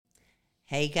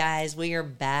Hey guys, we are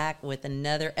back with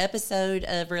another episode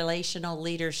of Relational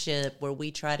Leadership where we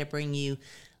try to bring you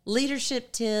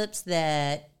leadership tips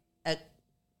that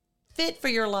fit for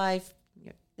your life.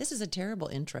 This is a terrible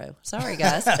intro. Sorry,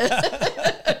 guys.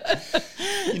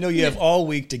 You have all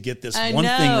week to get this one thing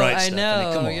right,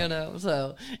 Stephanie. Come on.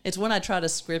 So it's when I try to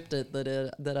script it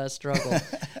that I struggle.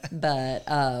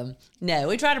 But no,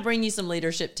 we try to bring you some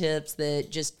leadership tips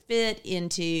that just fit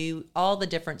into all the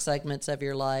different segments of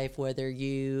your life, whether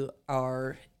you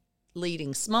are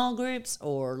leading small groups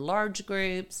or large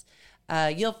groups.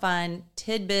 You'll find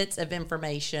tidbits of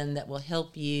information that will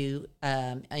help you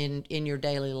in your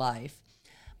daily life.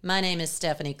 My name is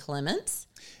Stephanie Clements.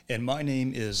 And my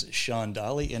name is Sean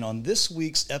Dolly. And on this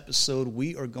week's episode,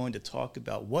 we are going to talk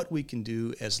about what we can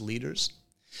do as leaders,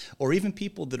 or even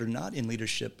people that are not in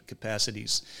leadership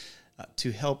capacities,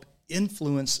 to help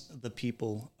influence the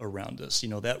people around us. You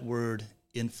know, that word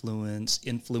influence,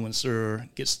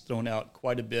 influencer gets thrown out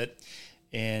quite a bit.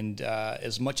 And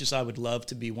as much as I would love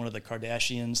to be one of the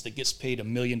Kardashians that gets paid $1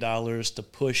 million to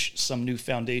push some new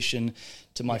foundation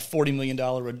to my $40 million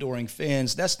adoring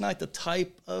fans, that's not the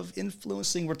type of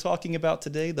influencing we're talking about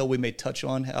today, though we may touch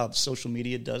on how social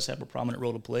media does have a prominent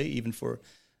role to play, even for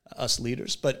us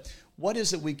leaders. But what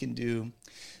is it we can do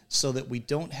so that we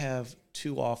don't have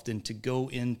too often to go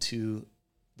into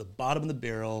the bottom of the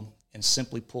barrel and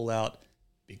simply pull out,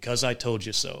 because I told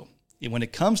you so? When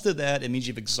it comes to that, it means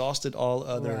you've exhausted all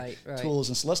other tools.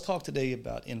 And so let's talk today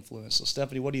about influence. So,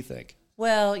 Stephanie, what do you think?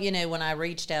 Well, when I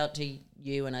reached out to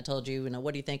you and I told you,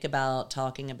 what do you think about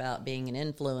talking about being an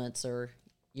influencer?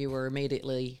 You were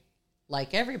immediately,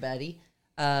 like everybody,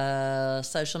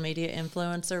 social media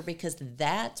influencer, because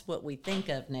that's what we think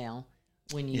of now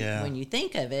when you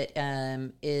think of it,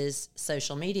 is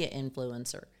social media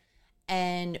influencer.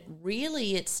 And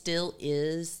really, it still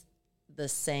is the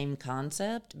same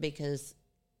concept, because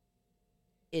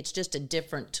it's just a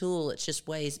different tool. It's just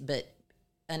ways, but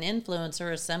an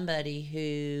influencer is somebody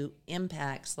who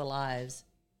impacts the lives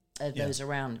of those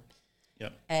around them.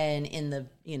 Yep. And in the,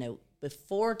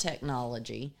 before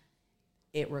technology,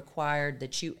 it required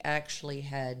that you actually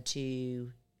had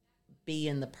to be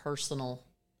in the personal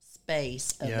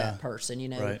space of that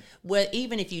person, Right. Well,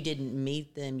 even if you didn't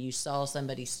meet them, you saw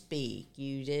somebody speak,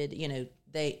 you did,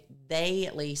 they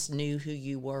at least knew who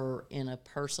you were in a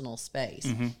personal space.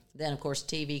 Mm-hmm. Then, of course,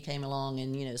 TV came along,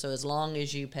 and, so as long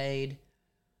as you paid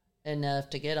enough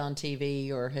to get on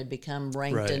TV or had become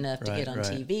ranked enough to get on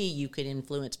TV, you could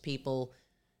influence people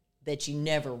that you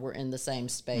never were in the same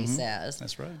space as.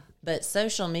 That's right. But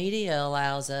social media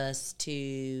allows us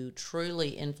to truly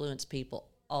influence people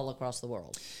all across the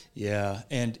world. Yeah,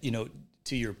 and,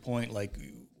 to your point, like,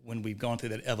 when we've gone through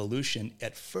that evolution,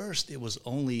 at first it was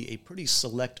only a pretty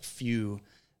select few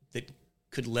that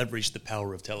could leverage the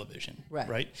power of television,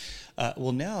 right?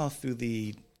 Well, now through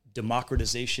the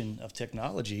democratization of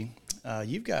technology,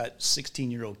 you've got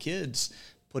 16-year-old kids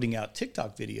putting out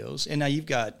TikTok videos, and now you've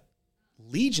got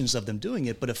legions of them doing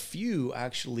it, but a few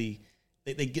actually,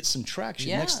 they get some traction.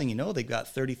 Yeah. Next thing you know, they've got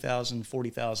 30,000,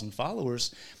 40,000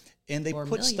 followers. And they put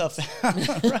millions. Stuff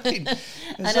out, right?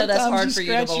 And I know that's hard for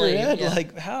you to believe. Head,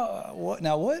 like, how? What?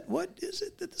 Now, what is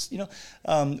it that this?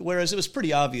 Whereas it was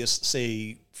pretty obvious,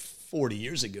 say, 40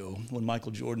 years ago, when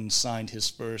Michael Jordan signed his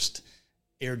first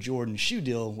Air Jordan shoe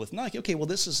deal with Nike. Okay, well,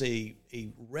 this is a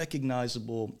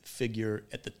recognizable figure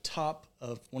at the top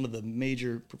of one of the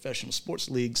major professional sports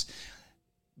leagues.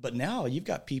 But now you've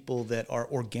got people that are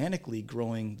organically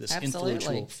growing this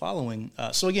influential following.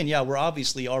 So again, we're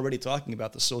obviously already talking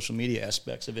about the social media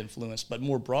aspects of influence, but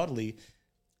more broadly,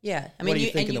 what do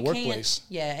you think in the workplace?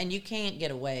 And you can't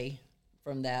get away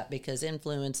from that, because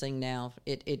influencing now,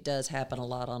 it does happen a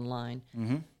lot online.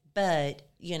 Mm-hmm. But,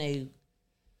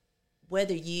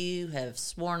 whether you have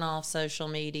sworn off social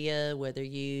media, whether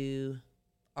you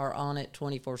are on it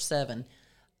 24/7,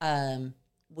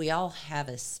 we all have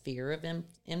a sphere of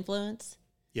influence.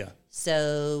 Yeah.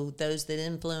 So those that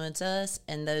influence us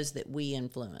and those that we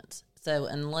influence. So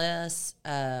unless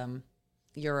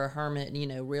you're a hermit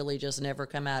and, really just never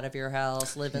come out of your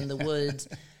house, live in the woods,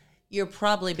 you're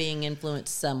probably being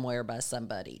influenced somewhere by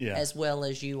somebody, as well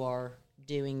as you are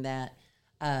doing that.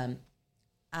 I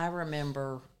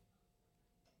remember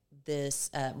this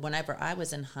whenever I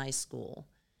was in high school,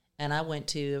 and I went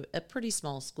to a pretty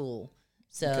small school.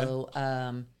 So,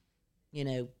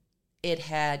 it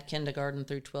had kindergarten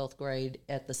through 12th grade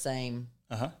at the same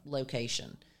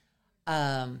location.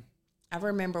 I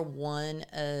remember it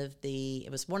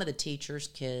was one of the teacher's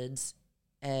kids,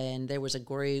 and there was a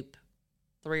group,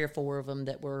 3 or 4 of them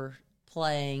that were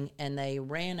playing, and they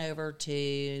ran over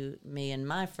to me and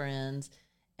my friends,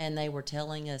 and they were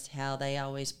telling us how they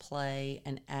always play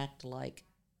and act like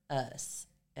us.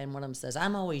 And one of them says,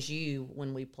 "I'm always you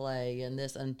when we play," and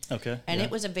this and Okay. and yeah.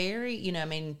 it was a very,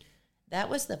 that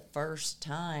was the first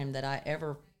time that I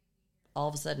ever all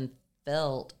of a sudden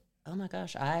felt, oh my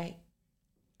gosh,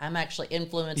 I'm actually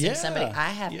influencing somebody. I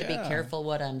have to be careful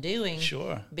what I'm doing,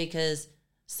 Sure. because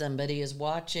somebody is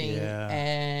watching Yeah.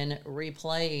 and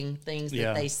replaying things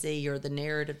that they see or the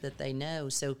narrative that they know.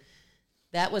 So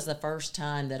that was the first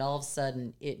time that all of a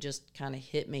sudden it just kind of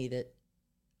hit me that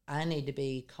I need to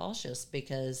be cautious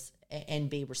and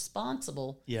be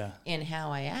responsible Yeah. in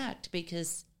how I act,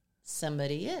 because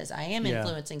somebody is. I am Yeah.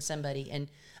 influencing somebody. And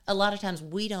a lot of times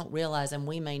we don't realize, and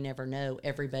we may never know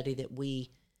everybody that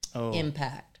we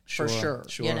impact, for sure.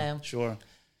 Sure.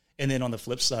 And then on the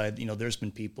flip side, there's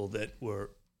been people that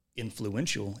were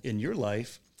influential in your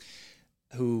life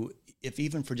who, if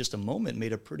even for just a moment,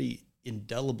 made a pretty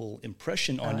indelible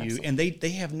impression on you. Absolutely. And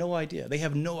they have no idea. They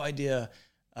have no idea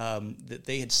that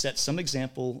they had set some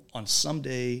example on some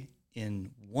day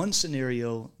in one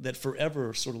scenario that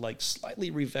forever sort of like slightly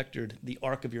revectored the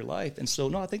arc of your life. And so,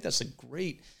 no, I think that's a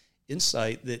great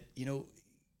insight that,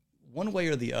 one way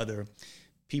or the other,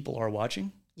 people are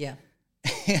watching. Yeah.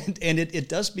 And it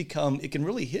does become, it can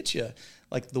really hit you,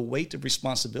 like the weight of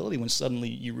responsibility when suddenly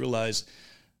you realize,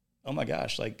 oh my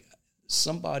gosh, like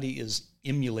somebody is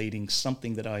emulating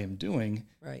something that I am doing.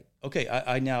 Right. Okay,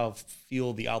 I now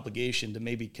feel the obligation to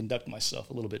maybe conduct myself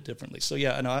a little bit differently. So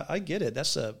yeah, and I get it.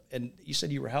 And you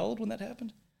said you were how old when that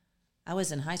happened? I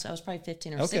was in high school. I was probably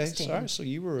 15 or Okay, 16. sorry. So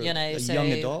you were a so,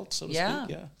 young adult, so to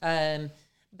speak. Yeah.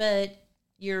 But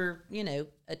you're,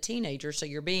 a teenager, so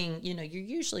you're being, you're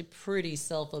usually pretty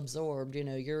self-absorbed.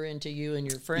 You're into you and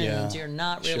your friends. Yeah, You're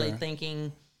not really sure.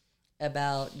 thinking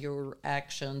about your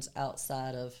actions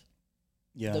outside of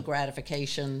Yeah. the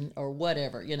gratification or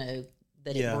whatever,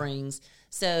 that Yeah. it brings.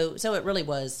 So it really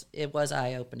was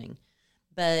eye-opening.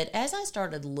 But as I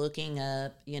started looking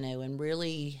up, and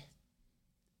really,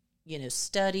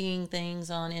 studying things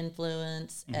on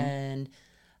influence, and,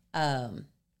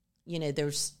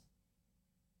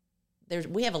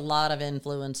 we have a lot of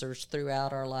influencers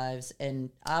throughout our lives, and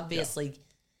obviously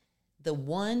the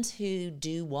ones who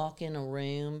do walk in a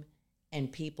room and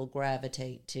people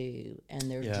gravitate to and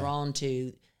they're drawn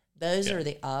to, those are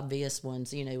the obvious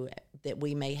ones, that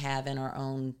we may have in our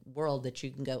own world that you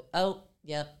can go, oh,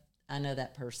 yep, I know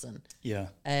that person. Yeah.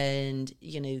 And,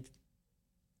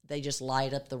 they just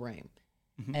light up the room.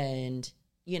 And,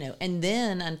 and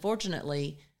then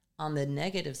unfortunately, on the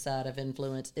negative side of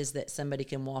influence is that somebody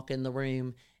can walk in the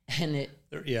room and it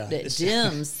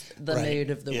dims the mood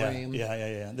of the room.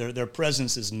 Yeah. Their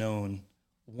presence is known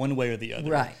one way or the other.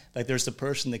 Right. Like there's the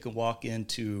person that can walk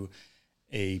into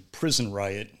a prison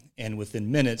riot and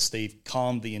within minutes they've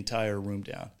calmed the entire room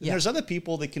down. And there's other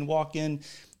people that can walk in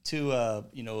to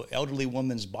elderly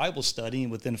woman's Bible study,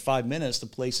 and within 5 minutes the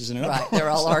place is in an uproar. Right, they're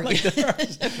all arguing.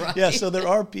 Right. Yeah, so there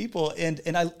are people, and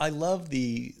I love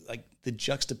the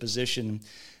juxtaposition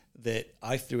that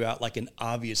I threw out, like an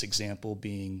obvious example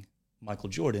being Michael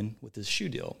Jordan with his shoe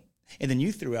deal. And then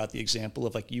you threw out the example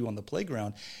of like you on the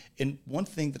playground. And one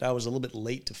thing that I was a little bit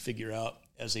late to figure out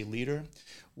as a leader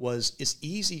was it's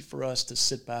easy for us to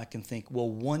sit back and think, well,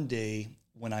 one day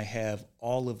when I have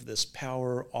all of this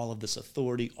power, all of this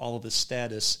authority, all of this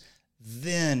status,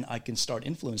 then I can start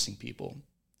influencing people.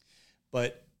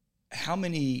 But how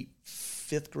many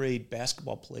fifth grade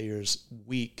basketball players'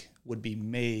 week would be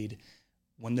made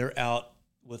when they're out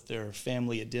with their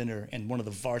family at dinner and one of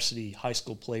the varsity high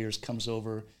school players comes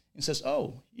over and says,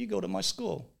 oh, you go to my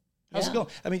school. How's it going?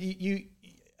 I mean,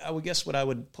 I would guess what I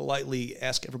would politely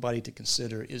ask everybody to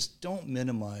consider is don't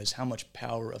minimize how much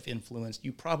power of influence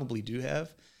you probably do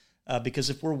have. Because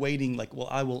if we're waiting like, well,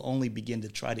 I will only begin to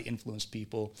try to influence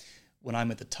people when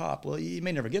I'm at the top, well, you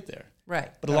may never get there. Right.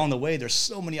 But along the way, there's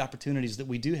so many opportunities that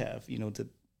we do have, to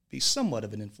be somewhat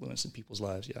of an influence in people's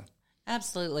lives. Yeah.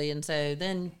 Absolutely. And so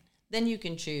then you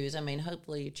can choose. I mean,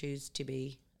 hopefully you choose to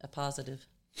be a positive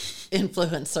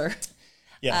influencer.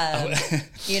 Yeah.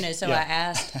 So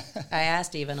I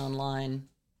asked even online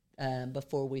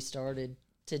before we started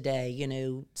today,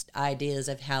 ideas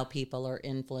of how people are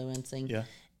influencing. Yeah.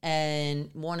 And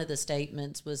one of the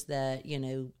statements was that,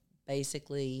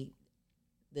 basically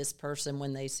this person,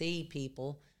 when they see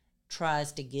people,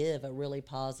 tries to give a really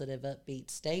positive,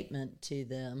 upbeat statement to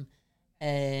them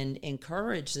and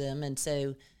encourage them. And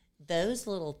so those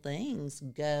little things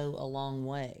go a long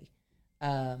way.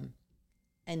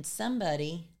 And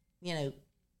somebody,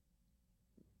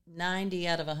 90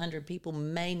 out of 100 people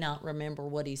may not remember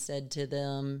what he said to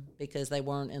them because they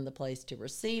weren't in the place to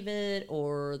receive it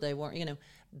or they weren't,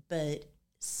 but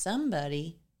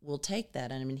somebody will take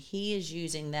that. And I mean, he is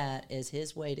using that as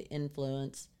his way to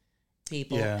influence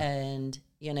people. Yeah. And,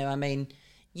 I mean,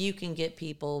 you can get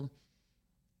people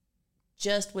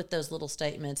just with those little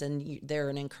statements, and they're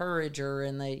an encourager,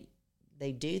 and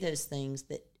they do those things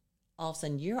that all of a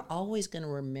sudden you're always going to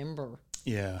remember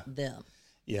them.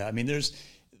 Yeah. I mean,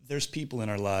 there's people in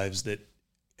our lives that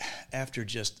after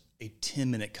just a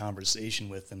 10-minute conversation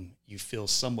with them, you feel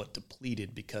somewhat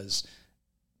depleted because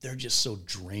they're just so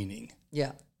draining.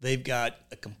 Yeah. They've got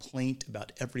a complaint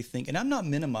about everything. And I'm not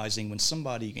minimizing when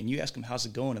somebody, and you ask them, how's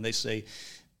it going? And they say,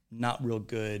 not real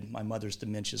good. My mother's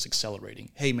dementia is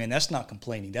accelerating. Hey, man, that's not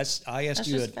complaining. I asked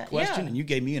you a question and you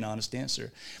gave me an honest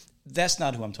answer. That's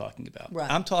not who I'm talking about. Right.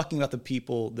 I'm talking about the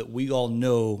people that we all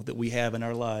know that we have in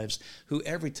our lives who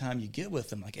every time you get with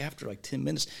them, like after like 10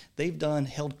 minutes, they've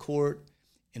held court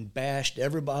and bashed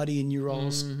everybody in your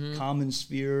all's common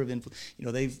sphere of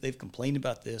influence. They've complained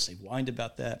about this, they've whined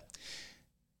about that.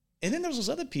 And then there's those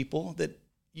other people that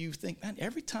you think, man,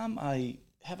 every time I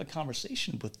have a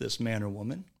conversation with this man or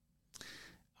woman,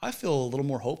 I feel a little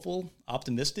more hopeful,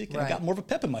 optimistic, and I got more of a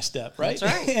pep in my step, right?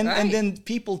 That's right. And then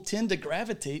people tend to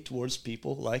gravitate towards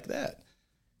people like that.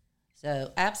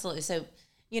 So absolutely. So,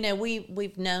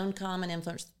 we've known common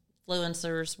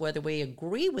influencers, whether we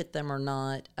agree with them or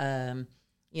not.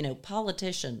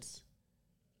 Politicians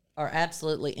are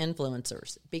absolutely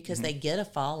influencers because they get a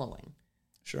following.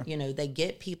 Sure. They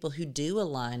get people who do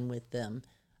align with them.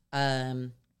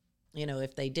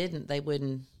 If they didn't, they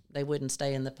wouldn't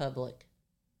stay in the public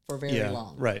for very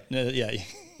long. Right.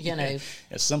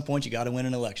 At some point you got to win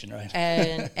an election, right?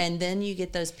 and then you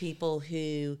get those people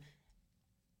who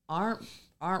aren't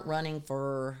running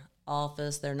for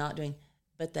office. They're not doing,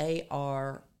 but they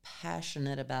are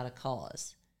passionate about a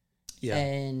cause. Yeah.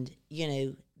 And,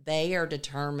 they are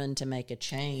determined to make a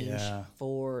change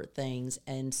for things.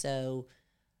 And so,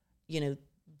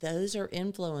 those are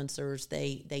influencers.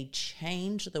 They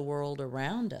change the world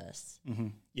around us. Mm-hmm.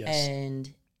 Yes.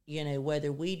 And,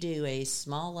 whether we do a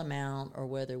small amount or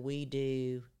whether we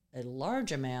do a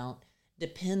large amount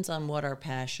depends on what our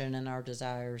passion and our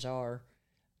desires are.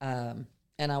 And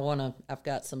I've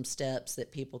got some steps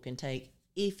that people can take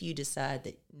if you decide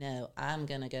that, no, I'm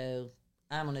going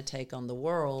to take on the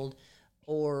world,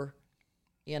 or,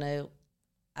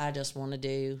 I just want to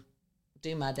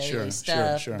do my daily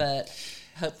stuff, but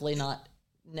hopefully not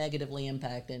negatively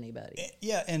impact anybody.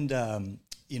 Yeah. And,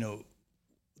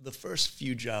 the first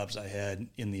few jobs I had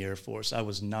in the Air Force, I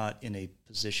was not in a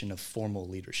position of formal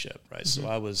leadership, right? Mm-hmm. So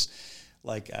I was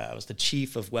the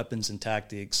chief of weapons and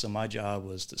tactics. So my job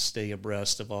was to stay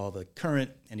abreast of all the current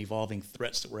and evolving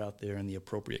threats that were out there and the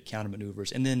appropriate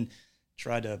countermaneuvers, and then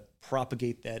try to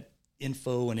propagate that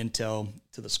info and intel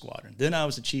to the squadron. Then I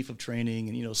was the chief of training,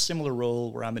 and similar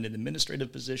role where I'm in an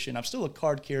administrative position. I'm still a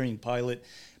card-carrying pilot,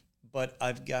 but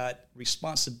I've got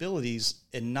responsibilities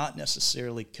and not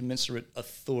necessarily commensurate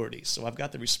authority. So I've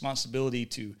got the responsibility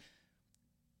to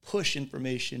push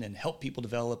information and help people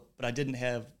develop, but I didn't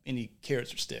have any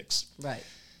carrots or sticks. Right.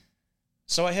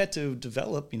 So I had to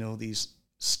develop, these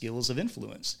skills of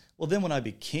influence. Well, then when I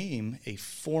became a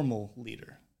formal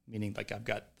leader, meaning like I've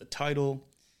got the title,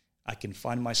 I can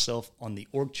find myself on the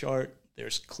org chart,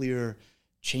 there's clear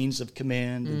chains of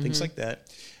command and things like that.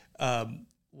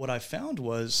 What I found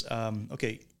was,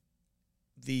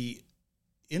 the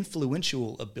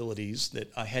influential abilities that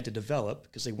I had to develop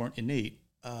because they weren't innate,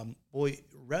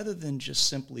 rather than just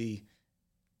simply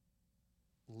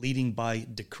leading by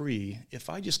decree, if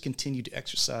I just continue to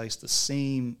exercise the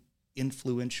same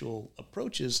influential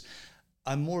approaches,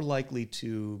 I'm more likely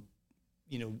to,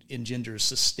 engender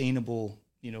sustainable,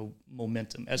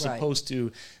 momentum, as opposed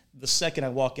to the second I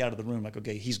walk out of the room, like,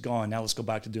 okay, he's gone. Now let's go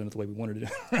back to doing it the way we wanted to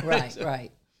do it.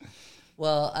 Right.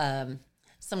 Well,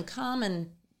 some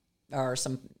common or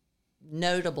some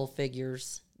notable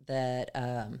figures that,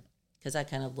 because I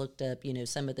kind of looked up,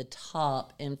 some of the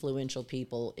top influential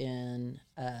people in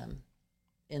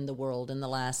the world in the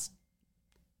last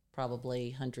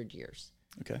probably 100 years.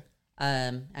 Okay.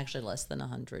 Actually less than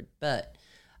 100, but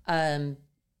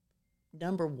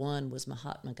number one was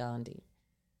Mahatma Gandhi.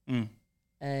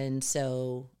 And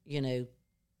so,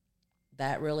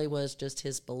 that really was just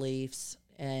his beliefs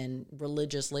and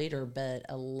religious leader, but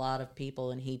a lot of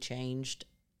people, and he changed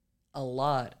a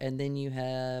lot. And then you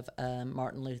have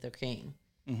Martin Luther King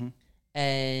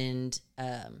and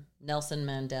Nelson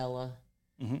Mandela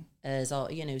as all,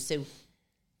 so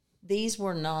these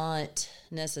were not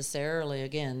necessarily,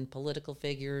 again, political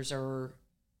figures or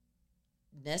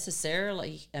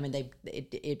necessarily, I mean,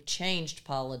 it changed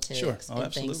politics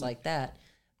and things like that.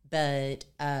 But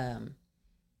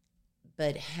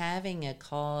having a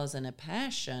cause and a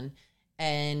passion,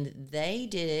 and they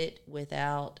did it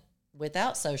without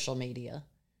social media.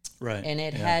 Right. And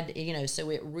it had, so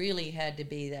it really had to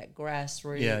be that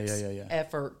grassroots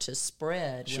effort to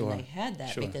spread when they had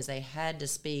that, because they had to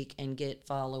speak and get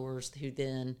followers who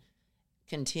then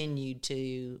continued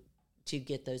to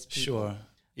get those people. Sure.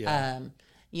 Yeah.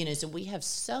 So we have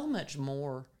so much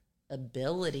more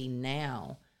ability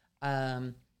now.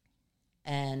 And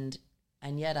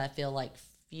yet I feel like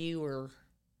fewer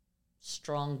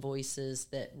strong voices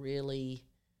that really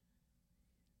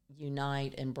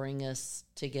unite and bring us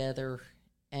together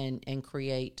and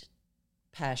create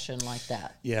passion like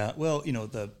that. Yeah. Well,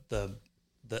 the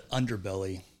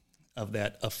underbelly of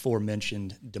that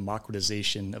aforementioned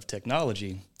democratization of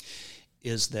technology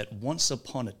is that once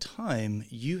upon a time,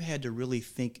 you had to really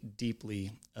think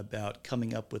deeply about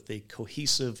coming up with a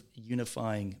cohesive,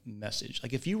 unifying message.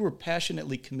 Like if you were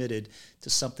passionately committed to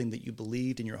something that you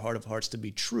believed in your heart of hearts to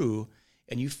be true,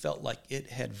 and you felt like it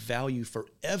had value for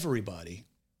everybody,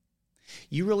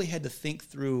 you really had to think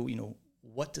through,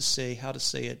 what to say, how to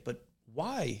say it, but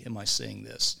why am I saying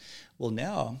this? Well,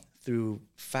 now through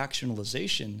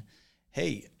factionalization,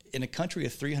 hey, in a country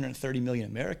of 330 million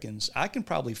Americans, I can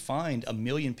probably find 1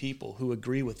 million people who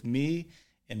agree with me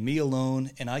and me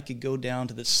alone, and I could go down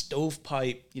to the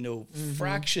stovepipe,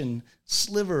 fraction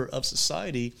sliver of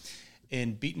society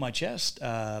and beat my chest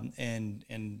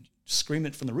and scream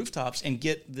it from the rooftops and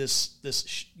get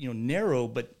this narrow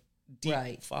but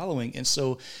deep following. And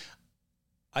so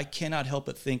I cannot help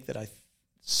but think that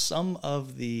some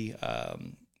of the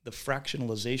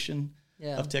fractionalization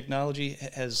of technology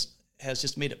has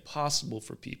just made it possible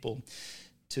for people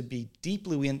to be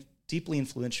deeply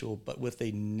influential, but with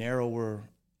a narrower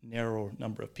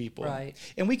number of people. Right.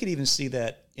 And we could even see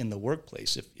that in the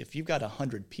workplace. If you've got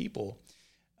 100 people,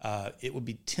 it would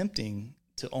be tempting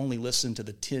to only listen to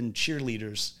the 10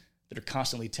 cheerleaders that are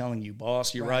constantly telling you,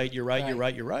 boss, you're right, you're right, you're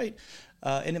right, you're right.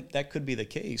 And that could be the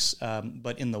case.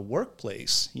 But in the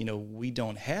workplace, we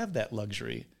don't have that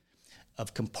luxury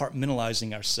of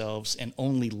compartmentalizing ourselves and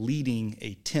only leading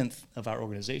a tenth of our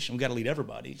organization. We've got to lead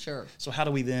everybody. Sure. So how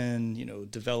do we then,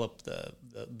 develop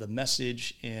the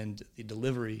message and the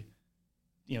delivery,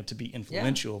 to be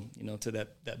influential, to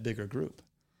that bigger group?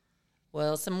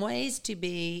 Well, some ways to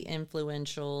be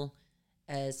influential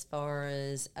as far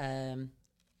as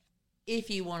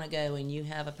if you want to go and you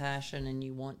have a passion and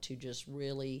you want to just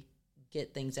really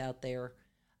get things out there,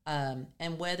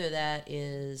 and whether that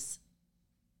is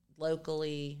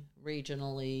locally,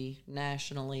 regionally,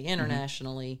 nationally,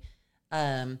 internationally,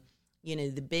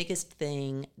 the biggest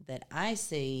thing that I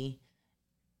see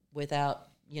without,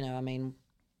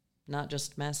 not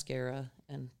just mascara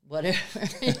and whatever,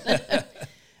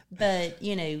 but,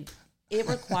 it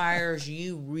requires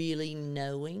you really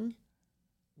knowing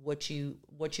what you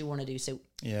want to do. So,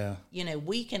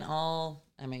 we can all,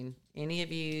 any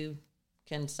of you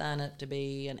can sign up to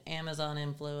be an Amazon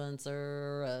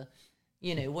influencer,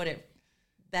 whatever.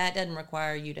 That doesn't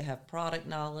require you to have product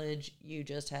knowledge. You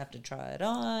just have to try it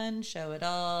on, show it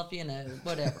off,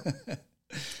 whatever.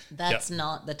 That's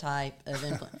not the type of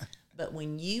influence. But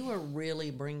when you are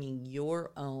really bringing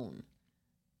your own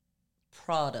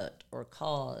product or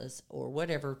cause or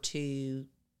whatever to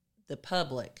the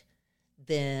public,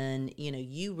 then,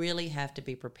 you really have to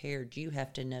be prepared. You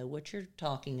have to know what you're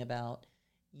talking about.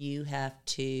 You have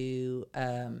to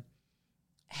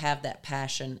have that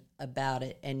passion about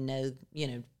it and know,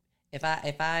 if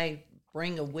I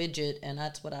bring a widget and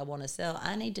that's what I want to sell,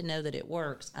 I need to know that it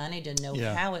works. I need to know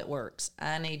how it works.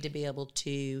 I need to be able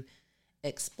to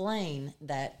explain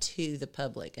that to the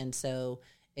public. And so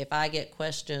if I get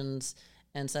questions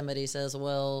and somebody says,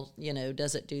 well,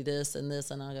 does it do this and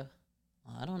this? And I go,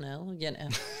 I don't know.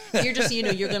 You're just,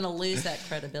 you're going to lose that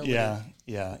credibility.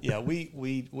 Yeah.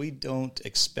 We don't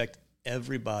expect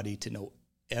everybody to know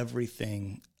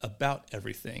everything about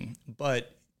everything,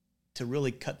 but to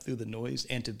really cut through the noise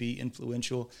and to be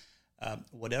influential,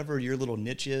 whatever your little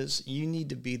niche is, you need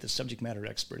to be the subject matter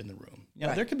expert in the room.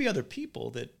 There could be other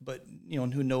people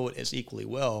who know it as equally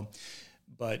well,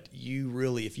 but you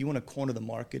really, if you want to corner the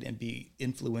market and be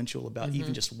influential about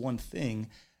even just one thing,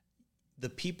 the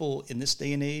people in this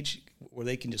day and age where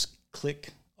they can just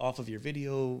click off of your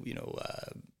video,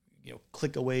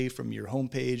 click away from your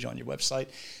homepage on your website,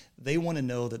 they want to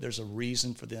know that there's a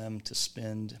reason for them to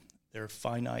spend their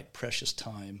finite, precious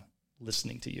time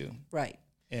listening to you. Right.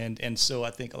 And so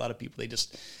I think a lot of people,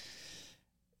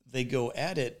 they go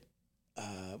at it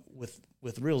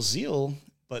with real zeal,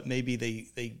 but maybe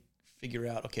they figure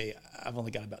out, okay, I've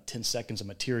only got about 10 seconds of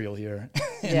material here,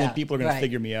 and then people are going to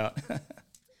figure me out.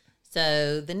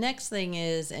 So the next thing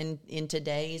is, in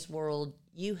today's world,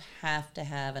 you have to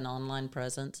have an online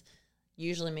presence.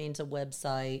 Usually means a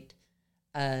website,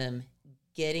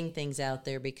 getting things out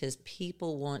there because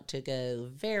people want to go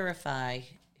verify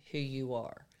who you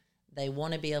are. They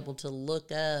want to be able to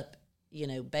look up,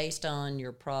 based on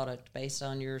your product, based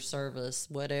on your service,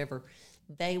 whatever.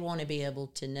 They want to be able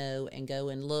to know and go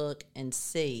and look and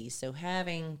see. So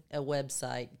having a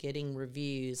website, getting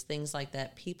reviews, things like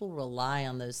that, people rely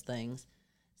on those things.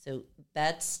 So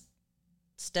that's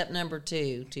step number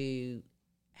 2 to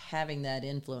having that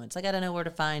influence. I got to know where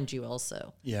to find you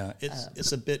also. Yeah,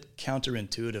 it's a bit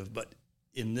counterintuitive, but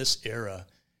in this era,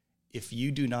 if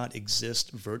you do not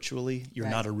exist virtually, you're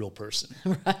not a real person.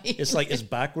 Right. It's like, it's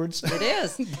backwards. It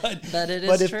is, but it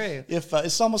is true. If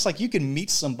it's almost like you can meet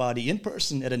somebody in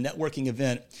person at a networking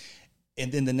event, and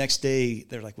then the next day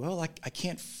they're like, well, I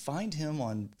can't find him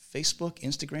on Facebook,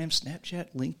 Instagram,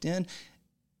 Snapchat, LinkedIn.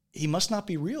 He must not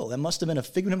be real. That must have been a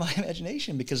figment of my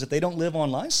imagination, because if they don't live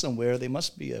online somewhere, they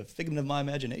must be a figment of my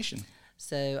imagination.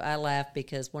 So I laugh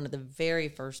because one of the very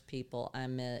first people I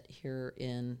met here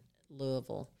in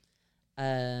Louisville,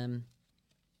 and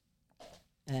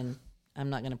I'm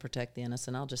not going to protect the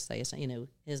innocent. I'll just say,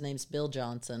 his name's Bill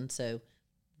Johnson. So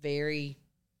very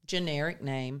generic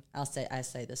name. I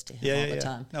say this to him all the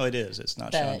time. No, it is. It's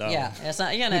not Sean Donnelly. Yeah, it's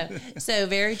not, so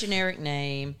very generic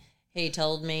name. He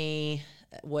told me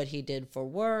what he did for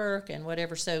work and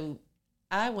whatever. So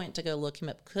I went to go look him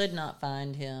up, could not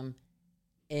find him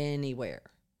anywhere.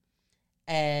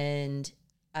 And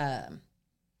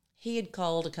he had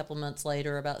called a couple months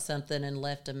later about something and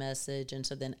left a message. And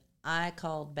so then I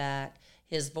called back.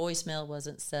 His voicemail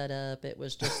wasn't set up. It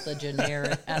was just the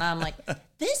generic. And I'm like,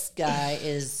 this guy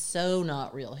is so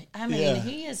not real. I mean,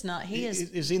 he is not. He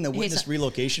is. Is he in the witness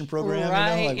relocation program?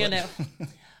 Right.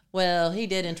 Well, he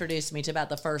did introduce me to about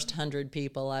the first 100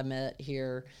 people I met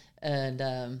here.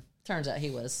 And turns out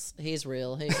he's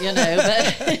real. But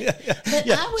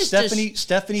I was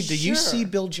Stephanie, do you see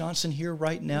Bill Johnson here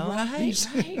right now?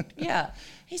 Right. Yeah.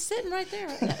 He's sitting right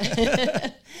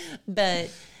there. But,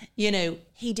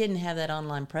 he didn't have that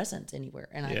online presence anywhere.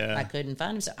 And I couldn't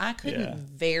find him. So I couldn't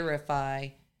verify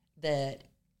that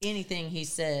anything he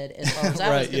said, as far as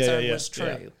I was concerned, was true.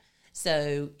 Yeah.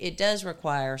 So it does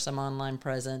require some online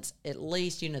presence, at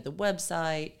least, the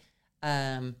website.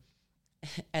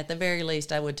 At the very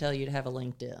least, I would tell you to have a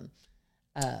LinkedIn,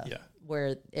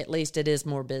 where at least it is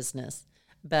more business.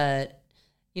 But,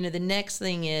 the next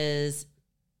thing is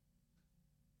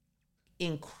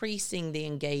increasing the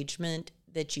engagement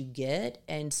that you get.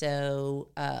 And so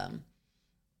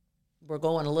we're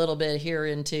going a little bit here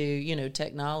into,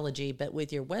 technology, but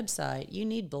with your website, you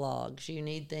need blogs, you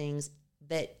need things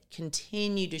that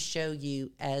continue to show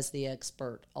you as the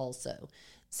expert also,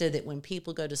 so that when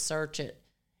people go to search it,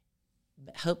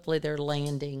 hopefully they're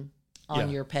landing on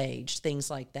your page,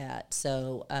 things like that.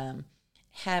 So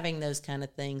having those kind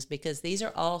of things, because these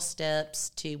are all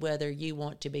steps to whether you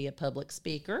want to be a public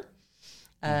speaker,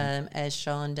 as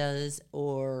Sean does,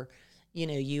 or,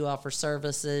 you offer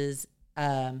services.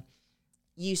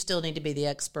 You still need to be the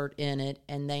expert in it,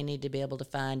 and they need to be able to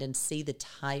find and see the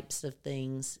types of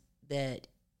things that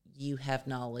you have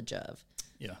knowledge of.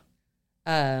 Yeah.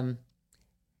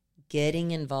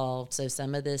 Getting involved. So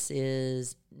some of this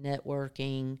is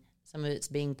networking. Some of it's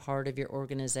being part of your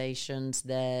organizations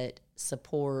that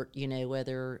support,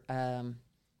 whether,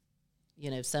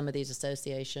 some of these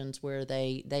associations where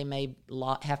they may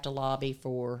have to lobby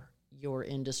for your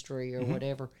industry or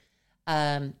whatever.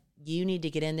 You need to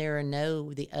get in there and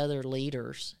know the other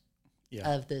leaders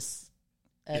of this,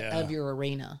 of your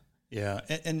arena. Yeah.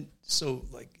 And so,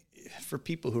 like, for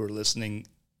people who are listening,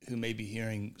 who may be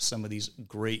hearing some of these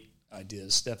great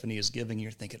ideas Stephanie is giving,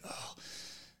 you're thinking,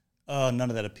 oh, none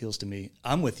of that appeals to me.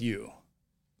 I'm with you.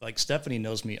 Like, Stephanie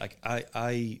knows me. Like,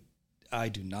 I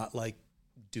do not like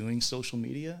doing social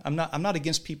media. I'm not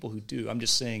against people who do. I'm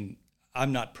just saying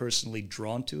I'm not personally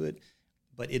drawn to it,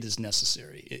 but it is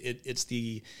necessary. It's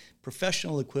the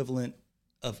professional equivalent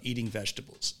of eating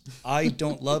vegetables. I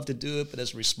don't love to do it, but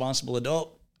as a responsible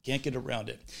adult, can't get around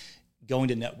it. Going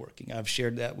to networking, I've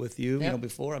shared that with you,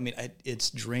 before. I mean, it's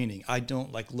draining. I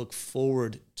don't look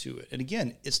forward to it. And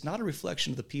again, it's not a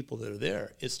reflection of the people that are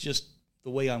there. It's just the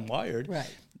way I'm wired.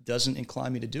 Right. Doesn't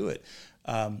incline me to do it.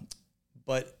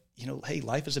 But hey,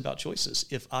 life is about choices.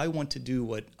 If I want to do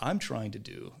what I'm trying to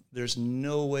do, there's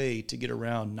no way to get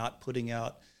around not putting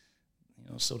out,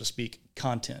 so to speak,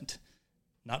 content.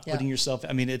 Not putting yourself.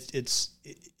 I mean, it's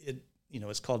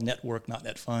called network, not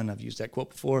net fun. I've used that quote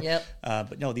before. Yep.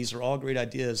 But no, these are all great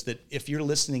ideas that if you're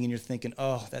listening and you're thinking,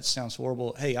 oh, that sounds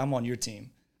horrible. Hey, I'm on your team.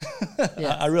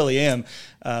 I really am.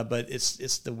 But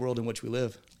it's the world in which we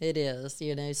live. It is,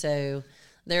 so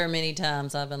there are many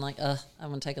times I've been like, I'm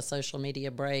going to take a social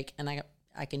media break, and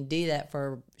I can do that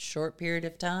for a short period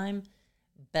of time,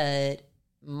 but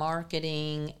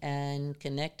marketing and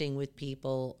connecting with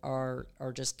people are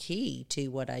just key to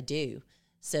what I do.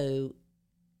 So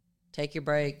take your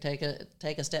break, take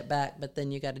a step back, but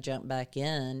then you got to jump back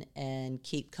in and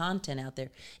keep content out there.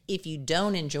 If you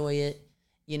don't enjoy it,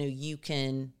 you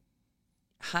can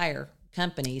hire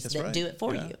companies that do it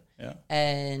for you. Yeah.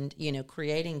 And,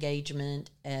 create engagement,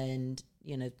 and,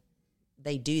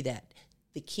 they do that.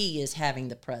 The key is having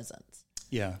the presence.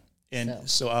 Yeah. And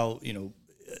so I'll,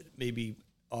 maybe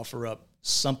offer up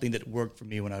something that worked for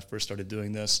me when I first started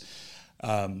doing this.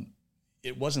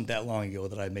 It wasn't that long ago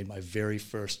that I made my very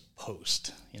first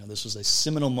post. This was a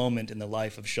seminal moment in the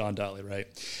life of Sean Dolly, right?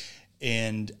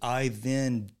 And I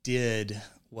then did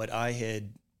what I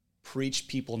had preached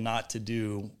people not to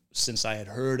do since I had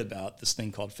heard about this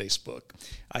thing called Facebook.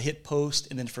 I hit post,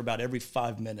 and then for about every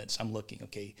 5 minutes, I'm looking,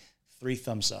 3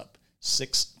 thumbs up,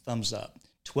 6 thumbs up,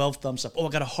 12 thumbs up. Oh, I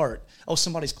got a heart. Oh,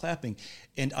 somebody's clapping.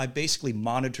 And I basically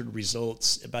monitored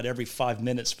results about every 5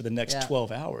 minutes for the next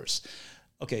 12 hours.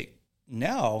 Okay,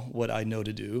 now what I know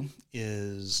to do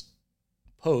is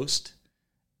post,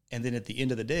 and then at the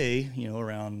end of the day,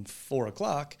 around 4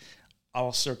 o'clock,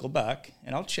 I'll circle back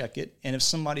and I'll check it. And if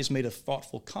somebody's made a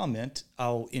thoughtful comment,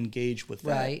 I'll engage with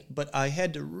that. Right. But I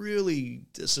had to really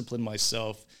discipline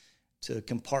myself to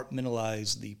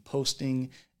compartmentalize the posting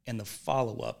and the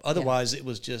follow-up. Otherwise, it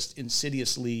was just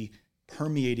insidiously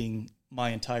permeating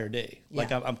my entire day. Yeah.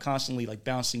 Like I'm constantly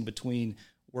bouncing between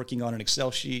working on an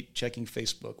Excel sheet, checking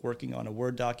Facebook, working on a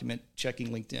Word document, checking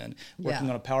LinkedIn, working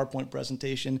on a PowerPoint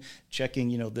presentation,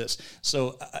 checking, this.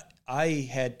 So I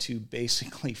had to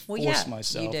basically force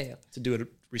myself to do it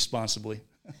responsibly.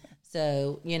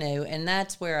 So, and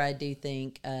that's where I do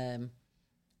think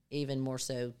even more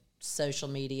so social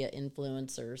media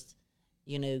influencers,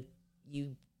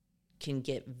 you can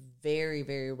get very,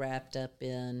 very wrapped up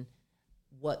in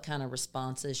what kind of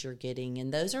responses you're getting,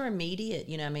 and those are immediate.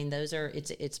 Those are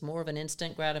it's more of an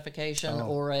instant gratification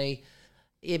or a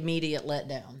immediate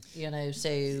letdown.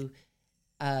 So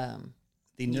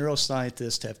the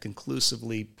neuroscientists have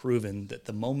conclusively proven that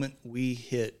the moment we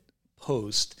hit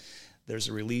post, there's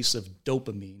a release of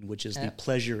dopamine, which is the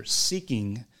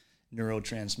pleasure-seeking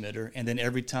neurotransmitter, and then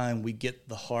every time we get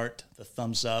the heart, the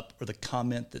thumbs up, or the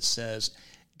comment that says,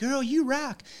 "Girl, you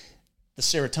rock," the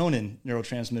serotonin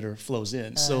neurotransmitter flows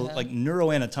in. So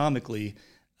neuroanatomically,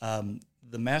 the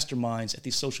masterminds at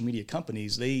these social media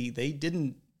companies, they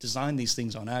didn't design these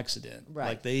things on accident.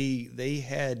 Right. They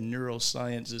had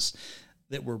neurosciences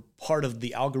that were part of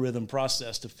the algorithm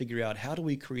process to figure out how do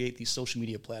we create these social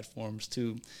media platforms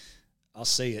to, I'll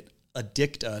say it,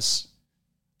 addict us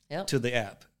to the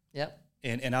app. Yep.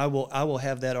 And I will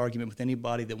have that argument with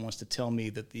anybody that wants to tell me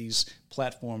that these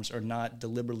platforms are not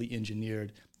deliberately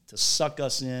engineered to suck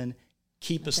us in,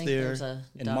 keep us there,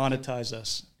 and monetize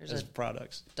us as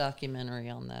products. Documentary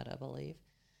on that, I believe.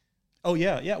 Oh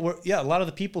yeah. A lot of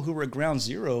the people who were at ground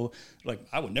zero,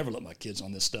 I would never let my kids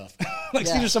on this stuff.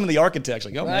 These are some of the architects.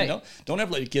 Man, don't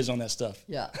ever let your kids on that stuff.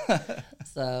 Yeah.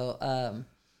 So, I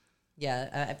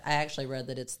actually read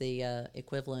that it's the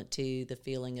equivalent to the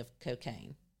feeling of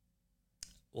cocaine.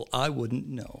 Well, I wouldn't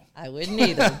know. I wouldn't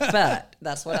either, but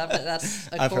that's what that's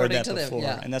according I've heard that to before,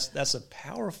 them. Yeah. And that's a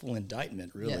powerful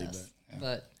indictment, really. Yes,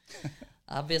 but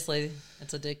obviously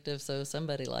it's addictive, so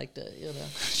somebody liked it,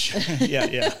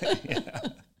 Yeah.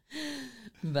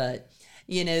 But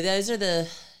those are the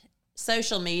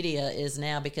social media is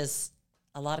now, because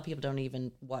a lot of people don't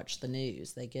even watch the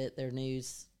news; they get their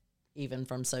news even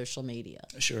from social media.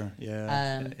 Sure.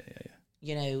 Yeah.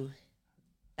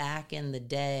 Back in the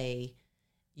day,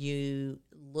 you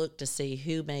look to see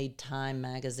who made Time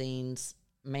Magazine's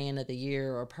Man of the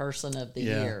Year or Person of the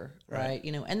Year, right?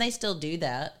 And they still do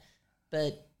that,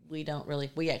 but we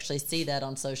actually see that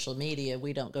on social media.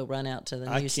 We don't go run out to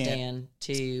the newsstand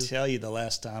to tell you the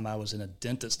last time I was in a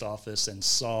dentist office and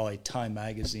saw a Time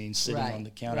Magazine sitting on the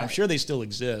counter. Right. I'm sure they still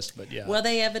exist, but yeah. Well,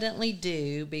 they evidently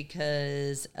do,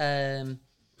 because Volodymyr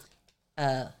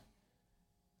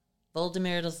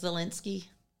Zelensky.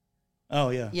 Oh,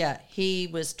 yeah. Yeah, he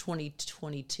was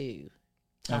 2022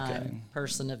 Time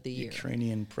Person of the Year.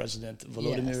 Ukrainian President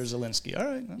Volodymyr Zelensky. All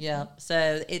right. Yeah,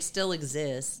 so it still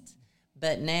exists,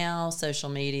 but now social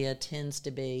media tends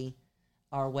to be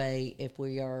our way if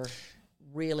we are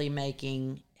really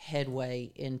making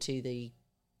headway into the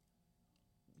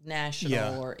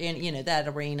national or in that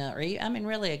arena, or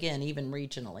really, again, even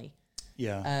regionally.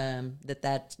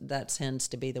 that tends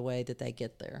to be the way that they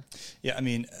get there. Yeah, I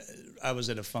mean, I was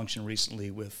at a function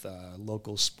recently with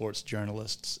local sports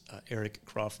journalists, Eric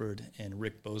Crawford and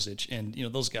Rick Bozich, and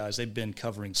those guys, they've been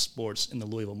covering sports in the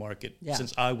Louisville market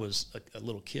since I was a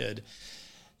little kid.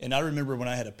 And I remember when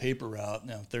I had a paper route,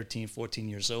 13, 14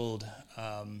 years old,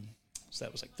 so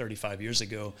that was like 35 years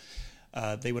ago,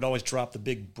 they would always drop the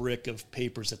big brick of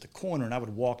papers at the corner, and I would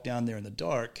walk down there in the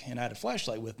dark, and I had a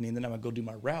flashlight with me, and then I would go do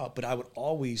my route. But I would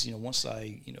always, once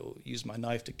I, used my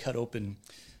knife to cut open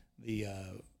the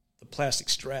plastic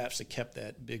straps that kept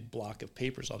that big block of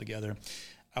papers all together,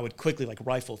 I would quickly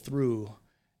rifle through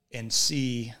and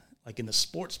see, in the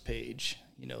sports page,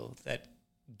 that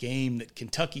game that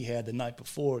Kentucky had the night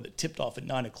before that tipped off at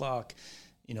 9:00,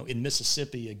 in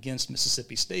Mississippi against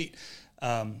Mississippi State.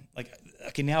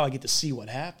 Okay, now I get to see what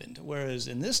happened. Whereas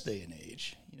in this day and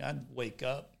age, I'd wake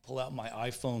up, pull out my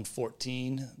iPhone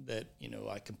 14 that,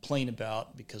 I complain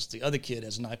about because the other kid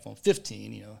has an iPhone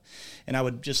 15, and I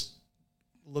would just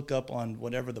look up on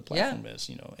whatever the platform is,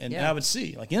 and I would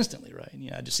see instantly,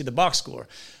 right? I just see the box score.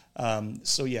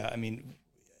 So yeah, I mean,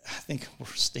 I think we're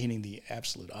stating the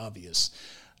absolute obvious,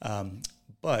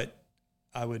 but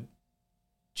I would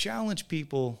challenge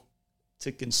people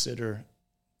to consider,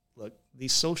 look,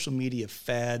 these social media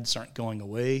fads aren't going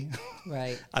away.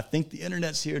 Right. I think the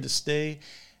internet's here to stay.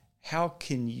 How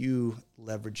can you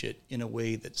leverage it in a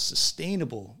way that's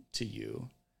sustainable to you,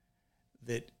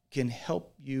 that can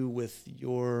help you with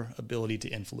your ability to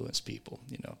influence people?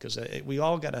 Because we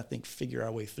all got to, I think, figure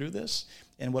our way through this,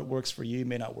 and what works for you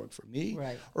may not work for me,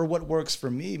 right? Or what works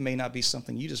for me may not be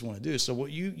something you just want to do. So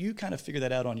what you kind of figure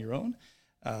that out on your own.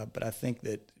 But I think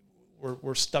that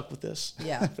we're stuck with this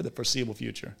for the foreseeable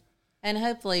future. And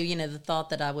hopefully, the thought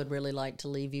that I would really like to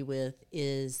leave you with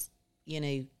is, you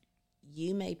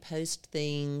may post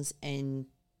things and,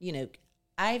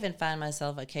 I even find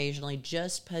myself occasionally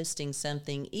just posting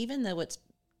something, even though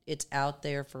it's out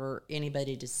there for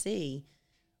anybody to see.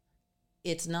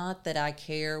 It's not that I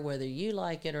care whether you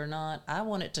like it or not. I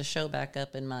want it to show back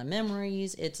up in my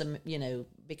memories. It's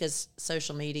because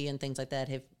social media and things like that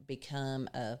have become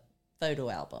a photo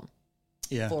album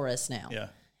for us now. Yeah.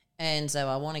 And so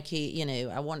I want to keep,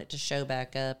 I want it to show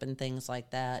back up and things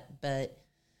like that. But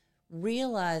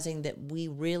realizing that we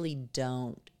really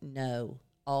don't know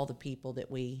all the people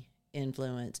that we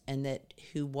influence and that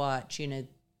who watch,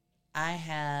 I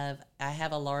have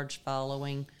a large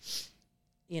following.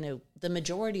 The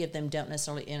majority of them don't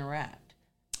necessarily interact.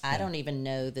 I don't even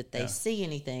know that they see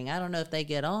anything. I don't know if they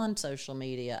get on social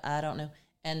media. I don't know.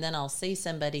 And then I'll see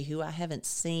somebody who I haven't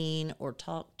seen or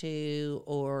talked to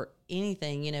or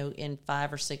anything, in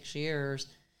 5 or 6 years.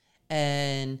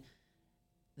 And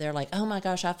they're like, oh, my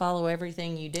gosh, I follow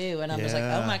everything you do. And I'm just like,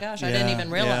 oh, my gosh, I didn't even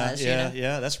realize.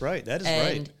 Yeah, that's right. That is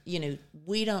right. And,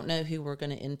 we don't know who we're going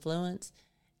to influence.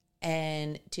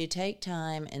 And to take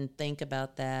time and think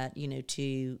about that,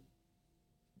 you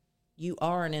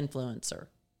are an influencer.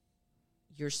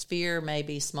 Your sphere may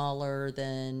be smaller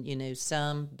than,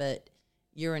 some, but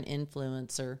you're an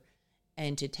influencer,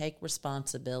 and to take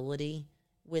responsibility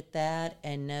with that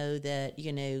and know that,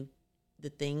 the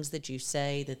things that you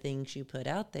say, the things you put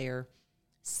out there,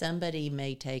 somebody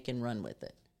may take and run with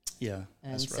it. Yeah,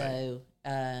 that's right.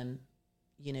 And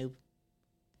so,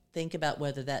 think about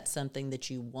whether that's something that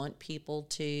you want people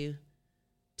to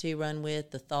run with,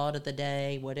 the thought of the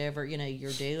day, whatever,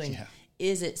 you're doing. Yeah.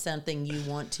 Is it something you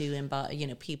want to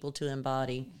embody, people to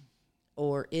embody?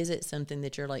 Or is it something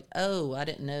that you're like, oh, I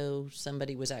didn't know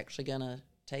somebody was actually going to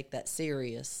take that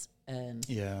serious?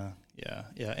 Yeah.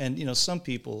 And, some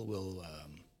people will,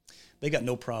 they got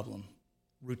no problem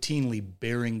routinely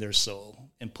bearing their soul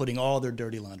and putting all their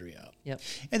dirty laundry out. Yep.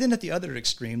 And then at the other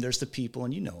extreme, there's the people,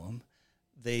 and you know them,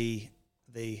 they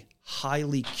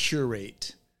highly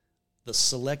curate the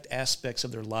select aspects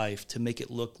of their life to make it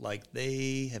look like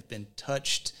they have been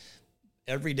touched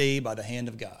every day by the hand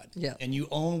of God. Yeah. And you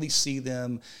only see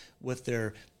them with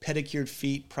their pedicured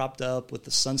feet propped up with the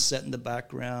sunset in the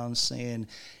background saying,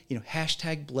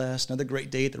 hashtag blessed, another great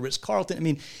day at the Ritz-Carlton. I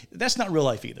mean, that's not real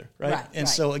life either, right?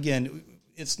 So again,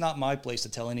 it's not my place to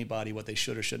tell anybody what they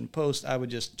should or shouldn't post. I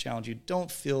would just challenge you,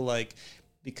 don't feel like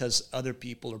because other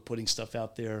people are putting stuff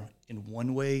out there in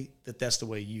one way, that's the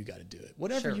way you got to do it.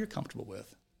 Whatever you're comfortable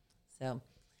with. So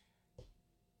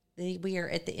we are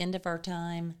at the end of our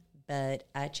time. But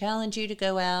I challenge you to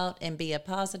go out and be a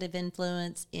positive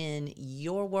influence in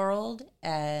your world.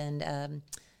 And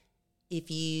if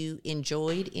you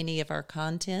enjoyed any of our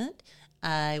content,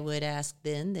 I would ask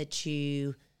then that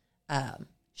you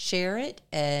share it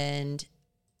and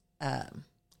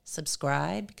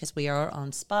subscribe because we are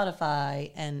on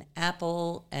Spotify and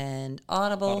Apple and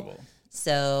Audible.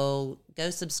 So go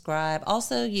subscribe.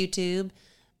 Also YouTube.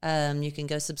 You can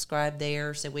go subscribe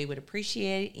there. So we would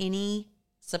appreciate any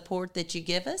support that you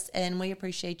give us, and we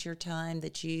appreciate your time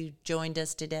that you joined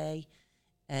us today,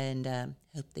 and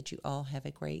hope that you all have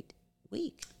a great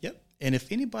week. Yep. And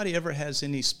if anybody ever has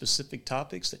any specific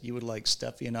topics that you would like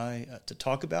Steffi and I to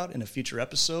talk about in a future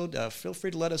episode, feel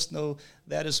free to let us know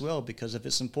that as well, because if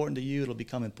it's important to you, it'll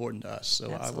become important to us.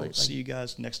 So absolutely. I will see you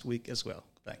guys next week as well.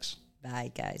 Thanks.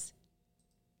 Bye, guys.